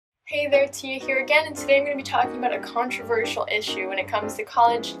Hey there, Tia here again, and today I'm going to be talking about a controversial issue when it comes to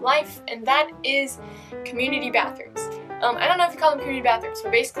college life, and that is community bathrooms. I don't know if you call them community bathrooms,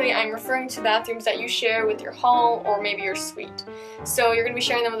 but basically I'm referring to bathrooms that you share with your hall or maybe your suite. So you're going to be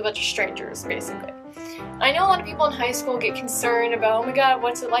sharing them with a bunch of strangers, basically. I know a lot of people in high school get concerned about, oh my god,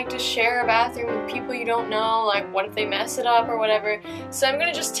 what's it like to share a bathroom with people you don't know, like what if they mess it up or whatever. So I'm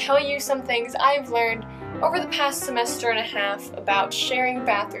going to just tell you some things I've learned over the past semester and a half about sharing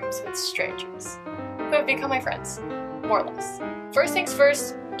bathrooms with strangers who have become my friends, more or less. First things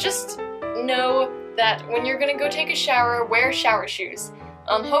first, just know that when you're gonna go take a shower, wear shower shoes.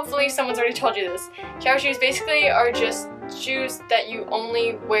 Hopefully someone's already told you this. Shower shoes basically are just shoes that you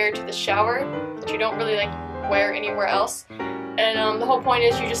only wear to the shower, that you don't really wear anywhere else. And the whole point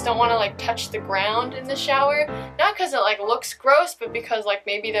is you just don't want to touch the ground in the shower, not because it looks gross, but because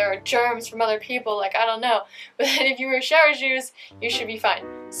maybe there are germs from other people, I don't know. But then if you wear shower shoes, you should be fine.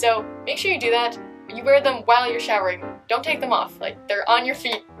 So make sure you do that. You wear them while you're showering. Don't take them off. They're on your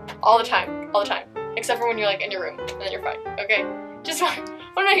feet all the time, except for when you're in your room, and then you're fine. Okay? Just want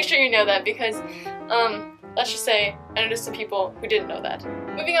to make sure you know that because let's just say I noticed some people who didn't know that.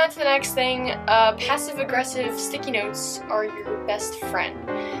 Moving on to the next thing, passive-aggressive sticky notes are your best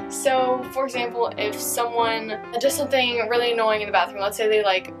friend. So, for example, if someone does something really annoying in the bathroom, let's say they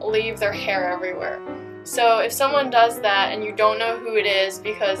leave their hair everywhere. So if someone does that and you don't know who it is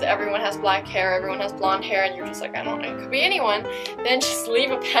because everyone has black hair, everyone has blonde hair, and you're just I don't know, it could be anyone, then just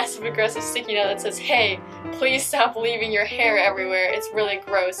leave a passive-aggressive sticky note that says, hey, please stop leaving your hair everywhere, it's really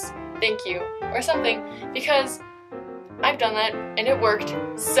gross, thank you, or something, because I've done that and it worked,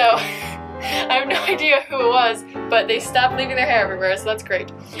 so I have no idea who it was, but they stopped leaving their hair everywhere, so that's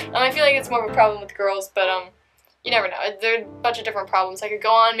great. I feel like it's more of a problem with girls, but you never know, there are a bunch of different problems. I could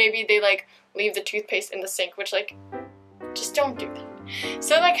go on, maybe they leave the toothpaste in the sink, which just don't do that.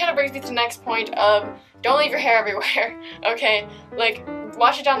 So that kind of brings me to the next point of don't leave your hair everywhere, okay?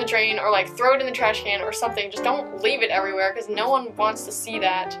 Wash it down the drain or throw it in the trash can or something. Just don't leave it everywhere because no one wants to see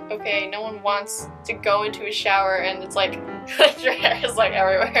that, okay? No one wants to go into a shower and it's your hair is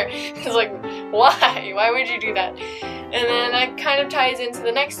everywhere. It's why? Why would you do that? And then that kind of ties into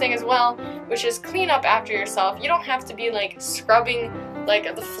the next thing as well, which is clean up after yourself. You don't have to be scrubbing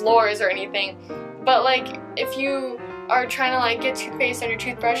the floors or anything, but if you are trying to get toothpaste on your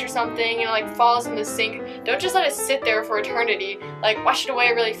toothbrush or something and it falls in the sink, don't just let it sit there for eternity. Wash it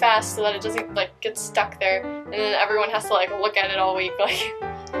away really fast so that it doesn't get stuck there and then everyone has to look at it all week.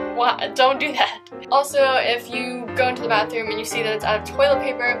 What? Don't do that. Also, if you go into the bathroom and you see that it's out of toilet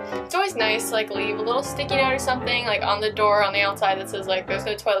paper, it's always nice to leave a little sticky note or something on the door on the outside that says there's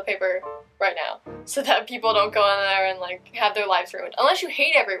no toilet paper right now, so that people don't go in there and have their lives ruined. Unless you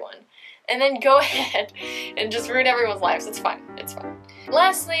hate everyone, and then go ahead and just ruin everyone's lives. It's fine. It's fine.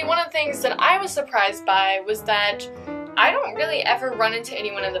 Lastly, one of the things that I was surprised by was that I don't really ever run into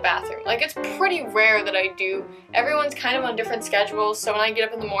anyone in the bathroom. It's pretty rare that I do. Everyone's kind of on different schedules, so when I get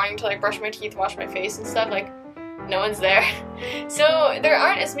up in the morning to brush my teeth, wash my face and stuff, no one's there. So there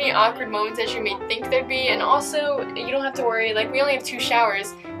aren't as many awkward moments as you may think there'd be, and also you don't have to worry, we only have 2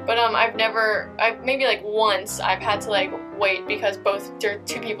 showers, but maybe once I've had to wait because there are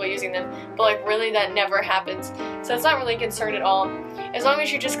 2 people using them, but really that never happens. So it's not really a concern at all. As long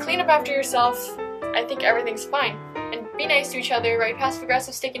as you just clean up after yourself, I think everything's fine. And be nice to each other, write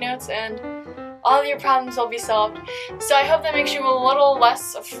passive-aggressive sticky notes, and all of your problems will be solved. So I hope that makes you a little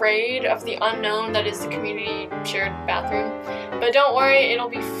less afraid of the unknown that is the community shared bathroom. But don't worry, it'll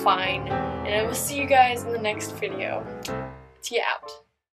be fine. And I will see you guys in the next video. Tia out.